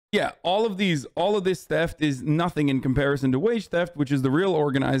Yeah, all of this theft is nothing in comparison to wage theft, which is the real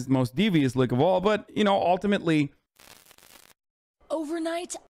organized, most devious lick of all. But, you know, ultimately,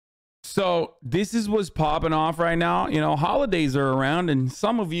 overnight. So this is what's popping off right now. You know, holidays are around, and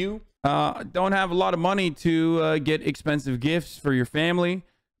some of you don't have a lot of money to get expensive gifts for your family,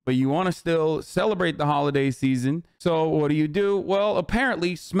 but you want to still celebrate the holiday season. So what do? Well,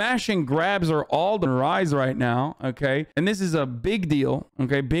 apparently smash and grabs are all the rise right now. Okay. And this is a big deal.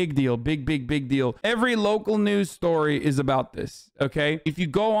 Okay. Big deal. Big deal. Every local news story is about this. Okay. If you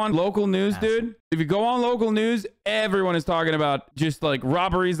go on local news, dude, if you go on local news, everyone is talking about just like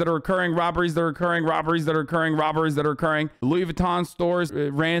robberies that are occurring, robberies that are occurring, robberies that are occurring, robberies that are occurring. Louis Vuitton stores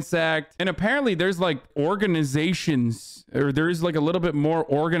ransacked. And apparently there's like organizations, or there's like a little bit more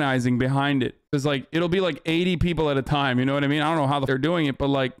organizing behind it. It's like, it'll be like 80 people at a time. You know what I mean? I don't know how they're doing it, but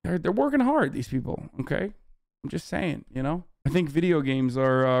like they're working hard, these people. Okay. I'm just saying, you know, I think video games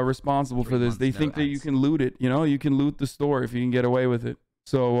are responsible for this. They think that you can loot it. You know, you can loot the store if you can get away with it.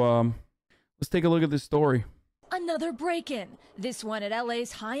 So let's take a look at this story. Another break-in, this one at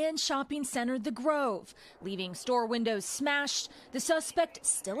LA's high-end shopping center, The Grove, leaving store windows smashed, the suspect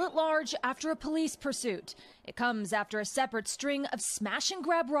still at large after a police pursuit. It comes after a separate string of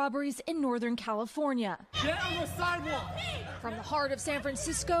smash-and-grab robberies in Northern California. Get on the sidewalk! From the heart of San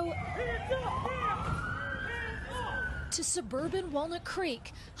Francisco to suburban Walnut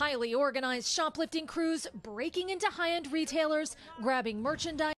Creek, highly organized shoplifting crews breaking into high-end retailers, grabbing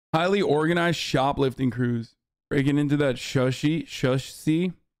merchandise. Highly organized shoplifting crews breaking into that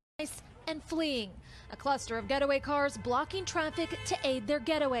shush-see and fleeing. A cluster of getaway cars blocking traffic to aid their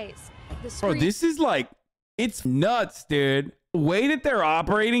getaways. Bro, this is like, it's nuts, dude. The way that they're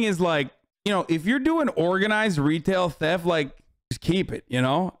operating is like, you know, if you're doing organized retail theft, like, just keep it, you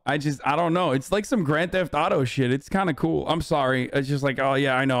know? I don't know. It's like some Grand Theft Auto shit. It's kind of cool. I'm sorry. It's just like, oh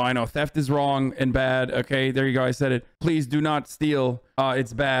yeah, I know. Theft is wrong and bad. Okay, there you go. I said it. Please do not steal.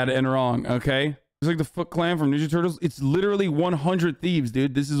 It's bad and wrong. Okay. It's like the Foot Clan from Ninja Turtles. It's literally 100 thieves,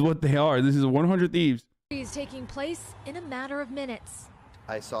 dude. This is what they are. This is 100 thieves. Taking place in a matter of minutes.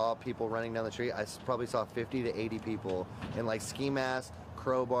 I saw people running down the street. I probably saw 50 to 80 people in like ski masks,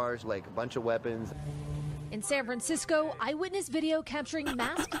 crowbars, like a bunch of weapons. In San Francisco, eyewitness video capturing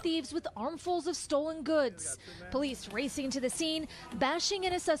masked thieves with armfuls of stolen goods. Police racing to the scene, bashing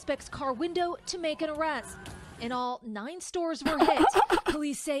in a suspect's car window to make an arrest. In all, 9 stores were hit.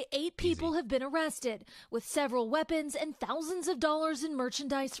 Police say 8 people have been arrested, with several weapons and thousands of dollars in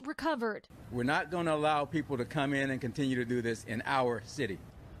merchandise recovered. We're not going to allow people to come in and continue to do this in our city.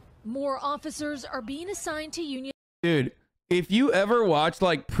 More officers are being assigned to Union. Dude, if you ever watch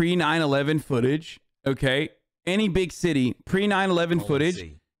like pre-9/11 footage, okay, any big city, pre-9/11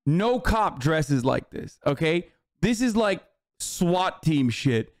 footage, no cop dresses like this, okay? This is like SWAT team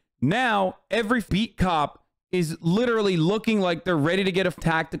shit. Now, every beat cop is literally looking like they're ready to get a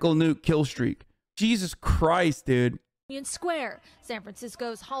tactical nuke kill streak. Jesus Christ, dude. Union Square, San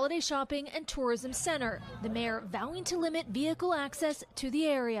Francisco's holiday shopping and tourism center. The mayor vowing to limit vehicle access to the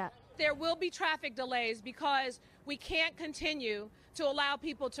area. There will be traffic delays because we can't continue to allow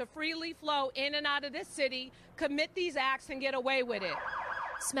people to freely flow in and out of this city, commit these acts, and get away with it.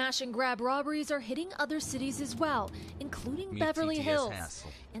 Smash and grab robberies are hitting other cities as well, including Beverly Hills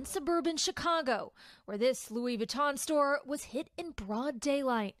and suburban Chicago, where this Louis Vuitton store was hit in broad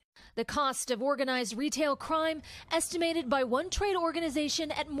daylight. The cost of organized retail crime estimated by one trade organization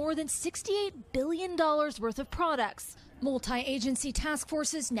at more than $68 billion worth of products. Multi-agency task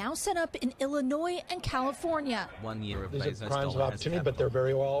forces now set up in Illinois and California. 1 year of These are crimes of opportunity, but they're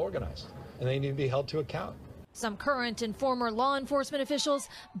very well organized, and they need to be held to account. Some current and former law enforcement officials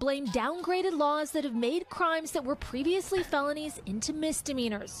blame downgraded laws that have made crimes that were previously felonies into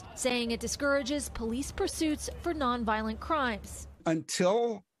misdemeanors, saying it discourages police pursuits for nonviolent crimes.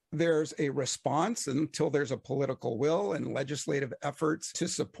 Until there's a response, until there's a political will and legislative efforts to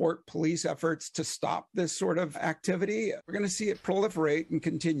support police efforts to stop this sort of activity, we're going to see it proliferate and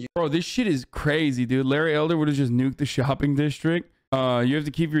continue. Bro, this shit is crazy, dude. Larry Elder would have just nuked the shopping district. You have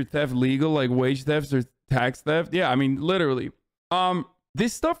to keep your theft legal, like wage thefts or tax theft. Yeah, I mean, literally.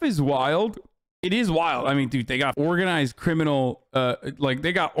 This stuff is wild. It is wild. I mean, dude, they got organized criminal, like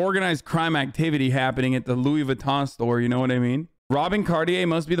they got organized crime activity happening at the Louis Vuitton store. You know what I mean? Robbing Cartier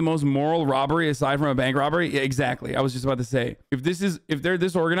must be the most moral robbery aside from a bank robbery. Yeah, exactly. I was just about to say, if they're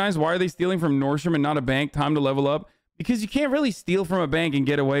this organized, why are they stealing from Nordstrom and not a bank? Time to level up. Because you can't really steal from a bank and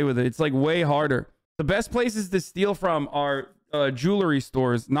get away with it. It's like way harder. The best places to steal from are jewelry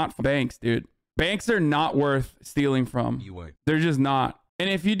stores, not banks, dude. Banks are not worth stealing from. They're just not. And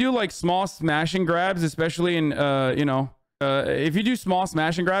if you do like small smash and grabs, especially in, you know, if you do small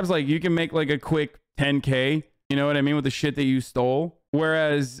smash and grabs, like you can make like a quick 10K, you know what I mean, with the shit that you stole.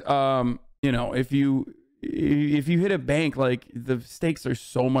 Whereas, you know, if you hit a bank, like the stakes are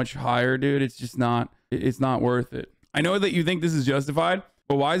so much higher, dude. It's just not, it's not worth it. I know that you think this is justified,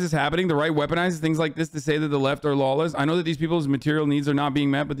 but why is this happening? The right weaponizes things like this to say that the left are lawless. I know that these people's material needs are not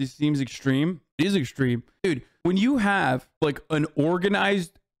being met, but this seems extreme. It is extreme. Dude, when you have like a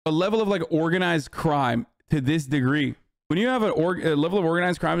level of like organized crime to this degree, when you have a level of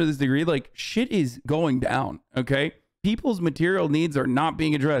organized crime to this degree, like shit is going down, okay? People's material needs are not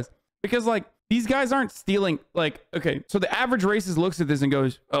being addressed because like these guys aren't stealing. Like, okay, so the average racist looks at this and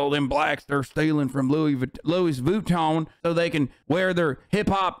goes, oh, them blacks, they're stealing from Louis Vuitton so they can wear their hip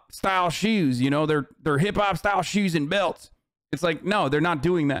hop style shoes, you know, their hip hop style shoes and belts. It's like, no, they're not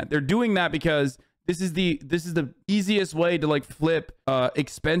doing that. They're doing that because this is the easiest way to like flip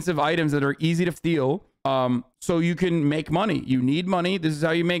expensive items that are easy to steal, so you can make money. You need money. This is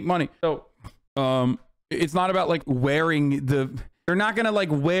how you make money. So it's not about like wearing they're not gonna like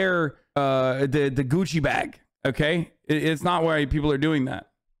wear the Gucci bag, okay? It's not why people are doing that.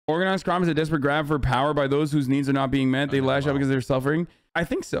 Organized crime is a desperate grab for power by those whose needs are not being met. They lash out because they're suffering. I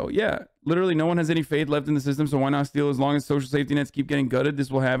think so, yeah. Literally no one has any faith left in the system, so why not steal? As long as social safety nets keep getting gutted,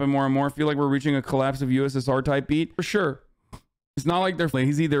 this will happen more and more. I feel like we're reaching a collapse of USSR type beat for sure. It's not like they're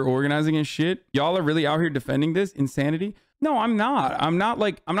lazy, they're organizing and shit. Y'all are really out here defending this insanity? No, I'm not. I'm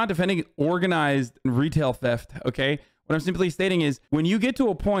not defending organized retail theft, okay? What I'm simply stating is when you get to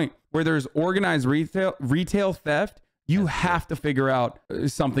a point where there's organized retail theft, you have to figure out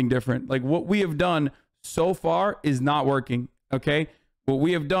something different. Like what we have done so far is not working, okay? What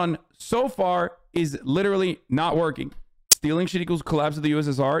we have done so far is literally not working. Stealing shit equals collapse of the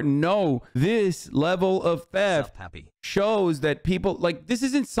USSR. No, this level of theft shows that people like this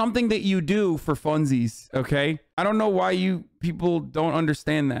isn't something that you do for funsies. Okay. I don't know why you people don't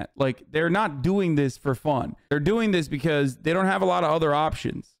understand that. Like they're not doing this for fun. They're doing this because they don't have a lot of other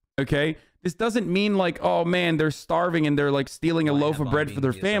options. Okay. This doesn't mean like, oh man, they're starving and they're like stealing a loaf of bread for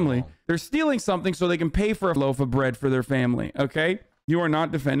their family. They're stealing something so they can pay for a loaf of bread for their family. Okay. You are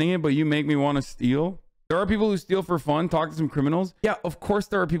not defending it, but you make me want to steal. There are people who steal for fun. Talk to some criminals. Yeah, of course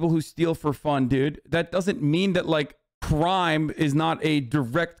there are people who steal for fun, dude. That doesn't mean that like crime is not a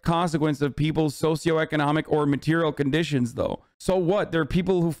direct consequence of people's socioeconomic or material conditions though. So what? There are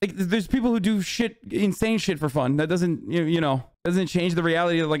people who like, there's people who do shit, insane shit for fun. That doesn't, you know, doesn't change the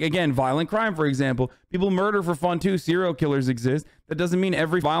reality of like, again, violent crime, for example. People murder for fun too. Serial killers exist. That doesn't mean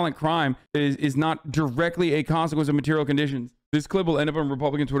every violent crime is not directly a consequence of material conditions. This clip will end up on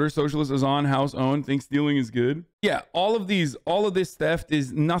Republican Twitter. Socialist Hasan, house owned, thinks stealing is good. Yeah, all of this theft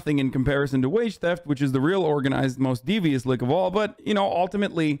is nothing in comparison to wage theft, which is the real organized, most devious lick of all. But, you know,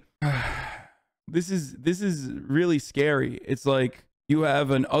 ultimately, this is really scary. It's like you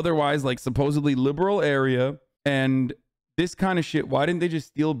have an otherwise like supposedly liberal area and this kind of shit. Why didn't they just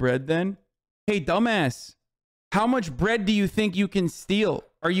steal bread then? Hey, dumbass, how much bread do you think you can steal?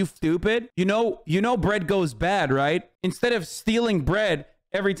 Are you stupid? You know bread goes bad, right? Instead of stealing bread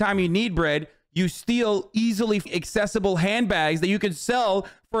every time you need bread, you steal easily accessible handbags that you could sell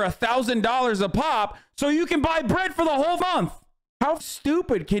for $1,000 a pop so you can buy bread for the whole month. How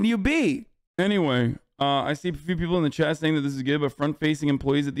stupid can you be? Anyway, I see a few people in the chat saying that this is good, but front-facing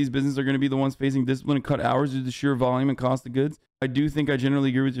employees at these businesses are going to be the ones facing discipline and cut hours due to the sheer volume and cost of goods. I do think I generally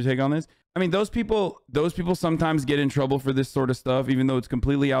agree with your take on this. I mean, those people sometimes get in trouble for this sort of stuff, even though it's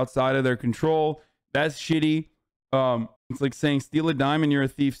completely outside of their control. That's shitty. It's like saying steal a dime and you're a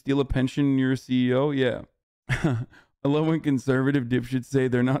thief, steal a pension and you're a CEO. Yeah. I love when conservative dipshits say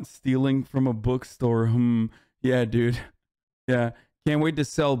they're not stealing from a bookstore. Yeah, dude. Yeah. Can't wait to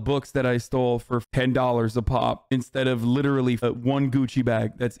sell books that I stole for $10 a pop instead of literally one Gucci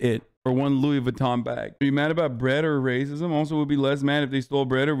bag. That's it. Or one Louis Vuitton bag. Are you mad about bread or racism? Also, would be less mad if they stole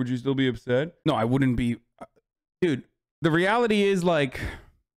bread, or would you still be upset? No, I wouldn't be. Dude, the reality is like,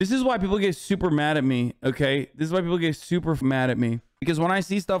 this is why people get super mad at me, okay? This is why people get super mad at me. Because when I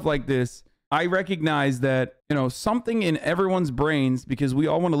see stuff like this, I recognize that, you know, something in everyone's brains, because we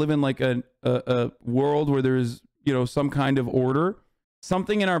all want to live in like a world where there's, you know, some kind of order.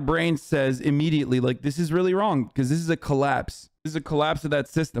 Something in our brain says immediately, like, this is really wrong because this is a collapse. This is a collapse of that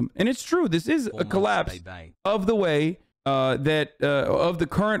system. And it's true. This is a collapse of the way of the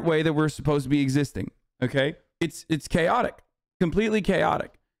current way that we're supposed to be existing. Okay. It's chaotic, completely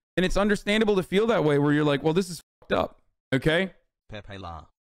chaotic. And it's understandable to feel that way where you're like, well, this is fucked up. Okay.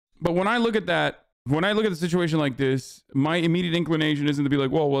 But when I look at that, when I look at the situation like this, my immediate inclination isn't to be like,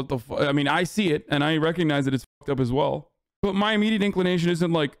 well, what the fuck? I mean, I see it and I recognize that it's fucked up as well. But my immediate inclination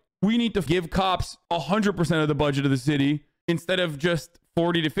isn't like, we need to give cops 100% of the budget of the city instead of just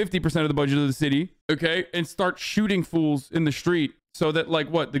 40 to 50% of the budget of the city, okay, and start shooting fools in the street so that, like,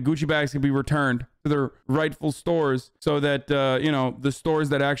 what, the Gucci bags can be returned to their rightful stores, so that you know, the stores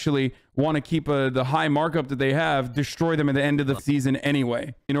that actually want to keep the high markup that they have destroy them at the end of the season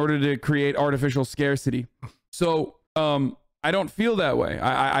anyway, in order to create artificial scarcity. So I don't feel that way.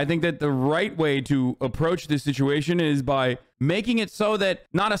 I think that the right way to approach this situation is by making it so that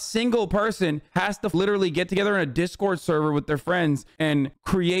not a single person has to literally get together in a Discord server with their friends and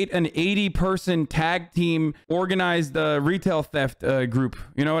create an 80-person tag team organized retail theft group.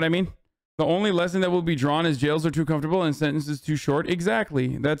 You know what I mean? The only lesson that will be drawn is jails are too comfortable and sentences too short.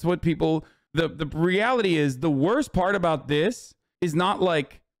 Exactly. That's what people... The reality is, the worst part about this is not,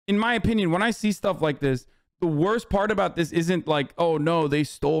 like, in my opinion, when I see stuff like this, the worst part about this isn't like, oh no, they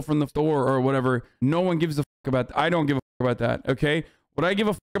stole from the store or whatever. No one gives a fuck about that. I don't give a fuck about that. Okay. What I give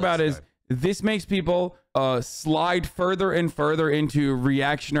a fuck about is this makes people slide further and further into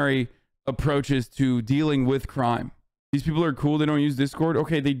reactionary approaches to dealing with crime. These people are cool. They don't use Discord.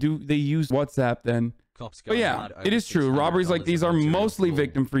 Okay. They use WhatsApp then. But yeah, it is true. Robberies like these are mostly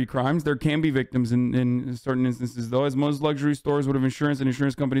victim-free crimes. There can be victims in certain instances, though, as most luxury stores would have insurance, and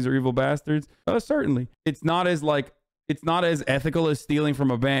insurance companies are evil bastards. Certainly, it's not as ethical as stealing from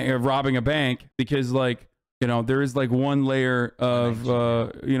a bank or robbing a bank, because, like, you know, there is like one layer of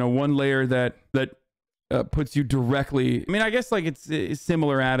one layer that puts you directly. I mean, I guess like it's a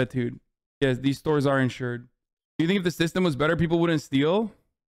similar attitude. Yes, these stores are insured. Do you think if the system was better, people wouldn't steal?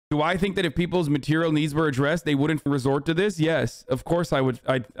 Do I think that if people's material needs were addressed, they wouldn't resort to this? Yes, of course I would.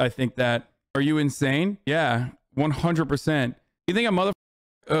 I think that. Are you insane? Yeah, 100%. You think a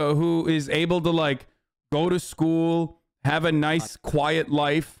motherfucker who is able to, like, go to school, have a nice quiet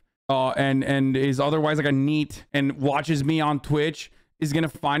life, and is otherwise like a neat, and watches me on Twitch, is gonna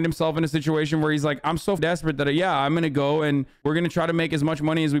find himself in a situation where he's like, I'm so desperate that I'm gonna go and we're gonna try to make as much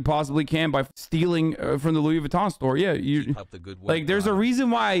money as we possibly can by stealing from the Louis Vuitton store? Yeah, like, there's a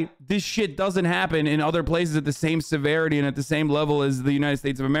reason why this shit doesn't happen in other places at the same severity and at the same level as the United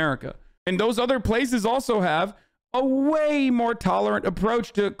States of America. And those other places also have a way more tolerant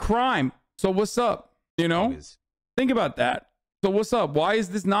approach to crime. So what's up? You know, think about that. So what's up? Why is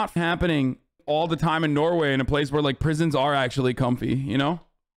this not happening all the time in Norway, in a place where, like, prisons are actually comfy, you know?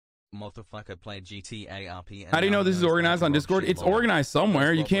 Motherfucker play GTA RP. How do you know this is organized on Discord? It's organized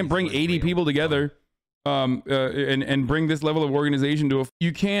somewhere. You can't bring 80 people together and bring this level of organization to a...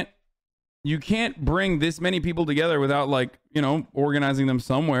 You can't bring this many people together without, like, you know, organizing them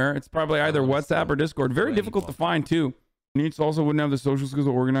somewhere. It's probably either WhatsApp or Discord. Very difficult to find too. Neats also wouldn't have the social skills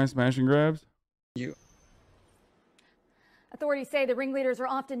to organize smash and grabs. Authorities say the ringleaders are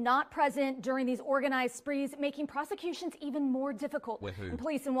often not present during these organized sprees, making prosecutions even more difficult. And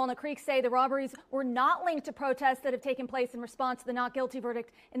police in Walnut Creek say the robberies were not linked to protests that have taken place in response to the not guilty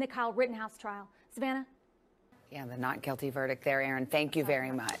verdict in the Kyle Rittenhouse trial. Savannah? Yeah, the not guilty verdict there, Aaron. Thank you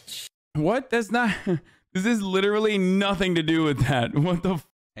very much. What? That's not... This is literally nothing to do with that. What the...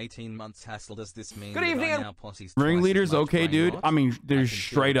 18 months hassle does this mean? Good evening. Ringleaders, okay, dude. I mean, there's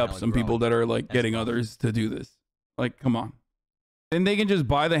straight up some people that are, like, getting others to do this. Like, come on. Then they can just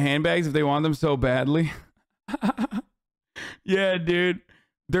buy the handbags if they want them so badly. Yeah, dude.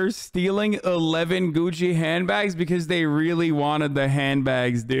 They're stealing 11 Gucci handbags because they really wanted the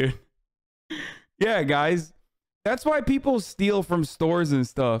handbags, dude. Yeah, guys. That's why people steal from stores and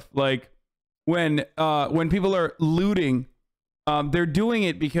stuff. Like, when people are looting, they're doing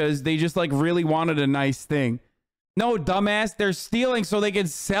it because they just, like, really wanted a nice thing. No, dumbass. They're stealing so they can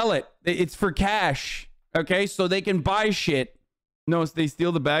sell it. It's for cash. Okay? So they can buy shit. No, they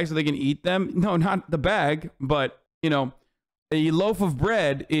steal the bag so they can eat them. No, not the bag, but, you know, a loaf of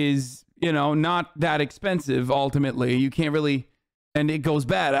bread is, you know, not that expensive ultimately. You can't really, and it goes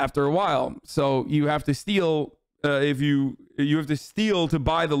bad after a while. So you have to steal you have to steal to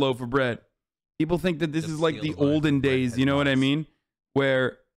buy the loaf of bread. People think that this is like the olden days, you know what I mean?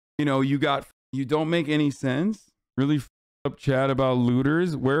 Where, you know, you don't make any sense. Really f up chat about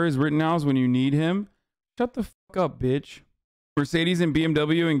looters. Where is Rittenhouse when you need him? Shut the fuck up, bitch. Mercedes and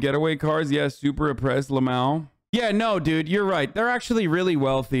BMW and getaway cars, yeah, super oppressed. Lamau. Yeah, no, dude, you're right. They're actually really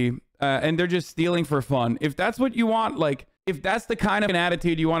wealthy, and they're just stealing for fun. If that's what you want, like, if that's the kind of an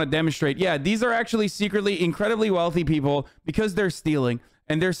attitude you want to demonstrate, yeah, these are actually secretly incredibly wealthy people because they're stealing.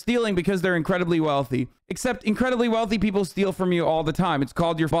 And they're stealing because they're incredibly wealthy. Except incredibly wealthy people steal from you all the time. It's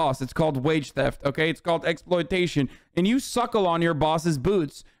called your boss. It's called wage theft, okay? It's called exploitation. And you suckle on your boss's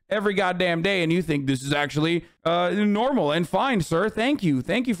boots every goddamn day, and you think this is actually normal and fine, sir. Thank you.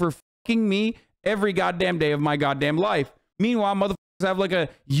 Thank you for fucking me every goddamn day of my goddamn life. Meanwhile, motherfuckers have like a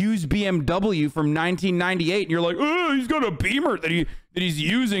used BMW from 1998 and you're like, oh, he's got a Beamer that he's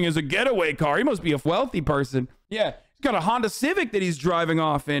using as a getaway car. He must be a wealthy person. Yeah, he's got a Honda Civic that he's driving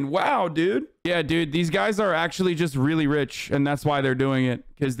off in. Wow, dude. Yeah, dude, these guys are actually just really rich, and that's why they're doing it,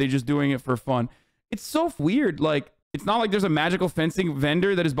 because they're just doing it for fun. It's so weird. Like, it's not like there's a magical fencing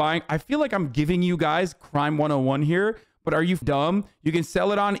vendor that is buying. I feel like I'm giving you guys crime 101 here. But are you dumb? You can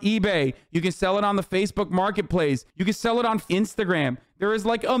sell it on eBay. You can sell it on the Facebook marketplace. You can sell it on Instagram. There is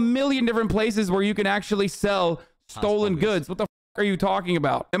like a million different places where you can actually sell stolen goods. What the are you talking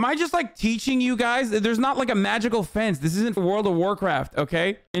about? Am I just like teaching you guys? There's not like a magical fence. This isn't World of Warcraft,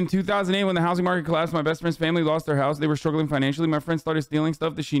 okay? In 2008, when the housing market collapsed, my best friend's family lost their house. They were struggling financially. My friend started stealing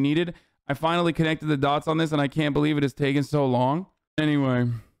stuff that she needed. I finally connected the dots on this, and I can't believe it has taken so long. Anyway,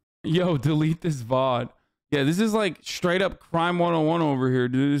 yo, delete this VOD. Yeah, this is like straight up crime 101 over here,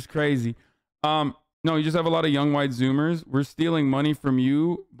 dude. It's crazy. No, you just have a lot of young white Zoomers. We're stealing money from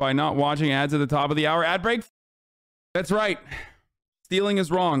you by not watching ads at the top of the hour. Ad break? That's right. Stealing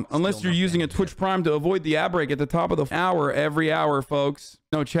is wrong. Unless you're using a Twitch Prime to avoid the ad break at the top of the hour every hour, folks.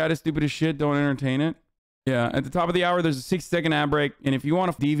 No, chat is stupid as shit. Don't entertain it. Yeah, at the top of the hour, there's a 60-second ad break. And if you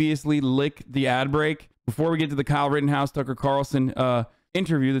want to deviously lick the ad break before we get to the Kyle Rittenhouse, Tucker Carlson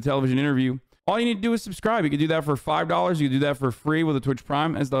interview, the television interview, all you need to do is subscribe. You can do that for $5. You can do that for free with a Twitch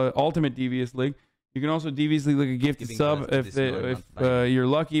Prime as the ultimate devious league. You can also deviously lick a gifted sub if you're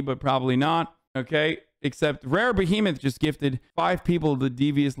lucky, but probably not. Okay, except Rare Behemoth just gifted 5 people the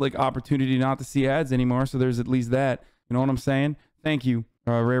devious league opportunity not to see ads anymore. So there's at least that. You know what I'm saying? Thank you,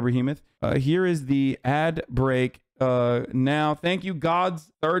 Rare Behemoth. Here is the ad break now. Thank you,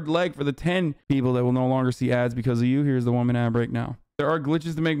 God's third leg, for the 10 people that will no longer see ads because of you. Here's the 1-minute ad break now. There are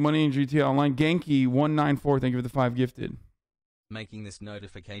glitches to make money in GTA Online. Genki194, thank you for the 5 gifted. Making this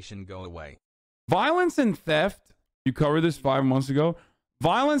notification go away. Violence and theft. You covered this 5 months ago.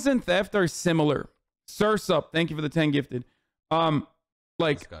 Violence and theft are similar. Sursup, thank you for the 10 gifted.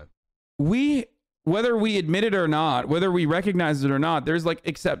 Like, whether we admit it or not, whether we recognize it or not, there's like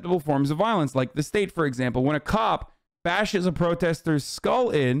acceptable forms of violence. Like the state, for example, when a cop bashes a protester's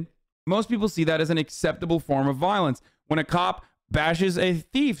skull in, most people see that as an acceptable form of violence. When a cop bashes a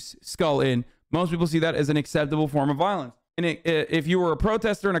thief's skull in, most people see that as an acceptable form of violence. And if you were a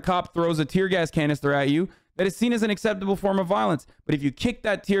protester and a cop throws a tear gas canister at you, that is seen as an acceptable form of violence. But if you kick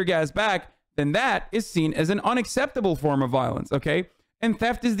that tear gas back, then that is seen as an unacceptable form of violence, okay? And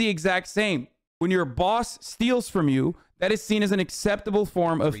theft is the exact same. When your boss steals from you, that is seen as an acceptable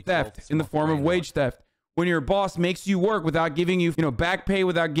form of theft in the form of wage theft. When your boss makes you work without giving you, back pay,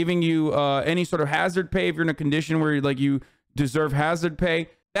 without giving you any sort of hazard pay, if you're in a condition where like you deserve hazard pay,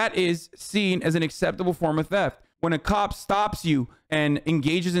 that is seen as an acceptable form of theft. When a cop stops you and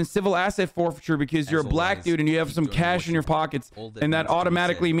engages in civil asset forfeiture because you're a black dude and you have some cash in your pockets, and that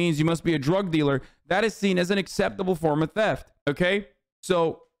automatically means you must be a drug dealer, that is seen as an acceptable form of theft, okay?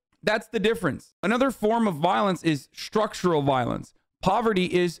 So that's the difference. Another form of violence is structural violence. Poverty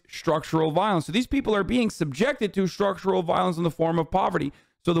is structural violence. So these people are being subjected to structural violence in the form of poverty.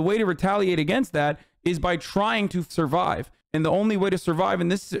 So the way to retaliate against that is by trying to survive. And the only way to survive in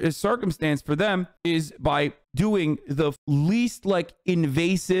this circumstance for them is by doing the least like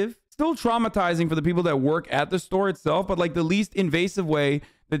invasive, still traumatizing for the people that work at the store itself, but like the least invasive way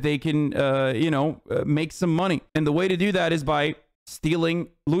that they can, make some money. And the way to do that is by stealing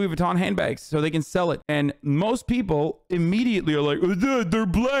Louis Vuitton handbags so they can sell it. And most people immediately are like, oh, they're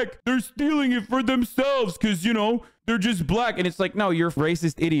black. They're stealing it for themselves because, they're just black. And it's like, no, you're a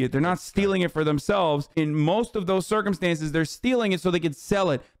racist idiot. They're not stealing it for themselves. In most of those circumstances, they're stealing it so they can sell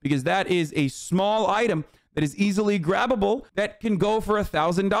it because that is a small item that is easily grabbable that can go for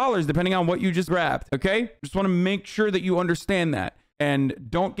 $1,000 depending on what you just grabbed. Okay? Just want to make sure that you understand that. And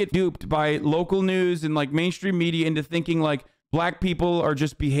don't get duped by local news and like mainstream media into thinking like black people are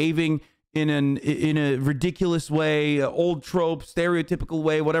just behaving in a ridiculous way, old trope, stereotypical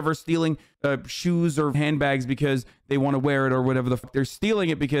way, whatever, stealing shoes or handbags because they want to wear it or whatever the fuck. They're stealing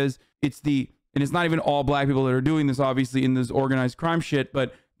it because and it's not even all black people that are doing this, obviously, in this organized crime shit,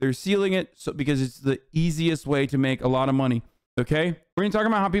 but they're stealing it because it's the easiest way to make a lot of money. Okay? We're talking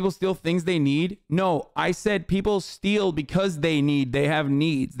about how people steal things they need. No, I said people steal because they have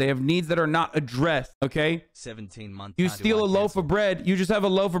needs. They have needs that are not addressed. Okay? 17 months. You steal a loaf of bread. You just have a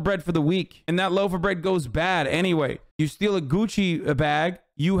loaf of bread for the week. And that loaf of bread goes bad anyway. You steal a Gucci bag.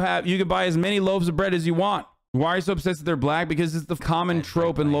 You can buy as many loaves of bread as you want. Why are you so obsessed that they're black? Because it's the common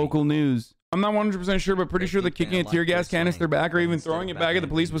trope in local news. I'm not 100% sure, but pretty sure that kicking a tear gas canister back or even throwing it back at the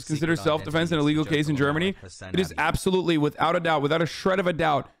police was considered self-defense in a legal case in Germany. It is absolutely, without a doubt, without a shred of a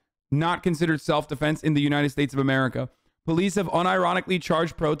doubt, not considered self-defense in the United States of America. police have unironically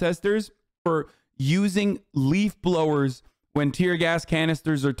charged protesters for using leaf blowers when tear gas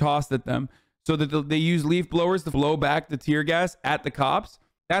canisters are tossed at them. So that they use leaf blowers to blow back the tear gas at the cops.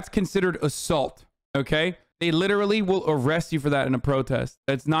 That's considered assault, okay? They literally will arrest you for that in a protest.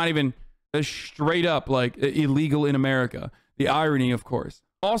 That's not even, that's straight up like illegal in America. The irony, of course.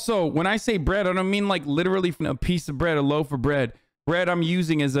 Also, when I say bread, I don't mean like literally a piece of bread, a loaf of bread. Bread I'm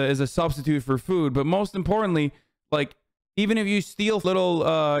using as a substitute for food. But most importantly, like, even if you steal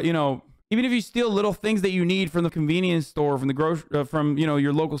little, you know, even if you steal little things that you need from the convenience store, from the from, you know,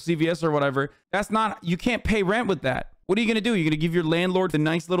 your local CVS or whatever, that's not, you can't pay rent with that. What are you going to do? You're going to give your landlord the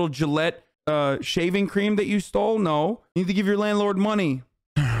nice little Gillette shaving cream that you stole? No. You need to give your landlord money.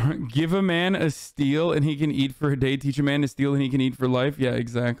 Give a man a steal and he can eat for a day. Teach a man to steal and he can eat for life. Yeah,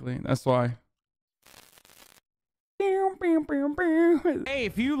 exactly. That's why. Hey,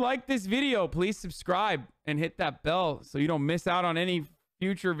 if you like this video, please subscribe and hit that bell so you don't miss out on any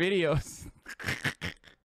future videos.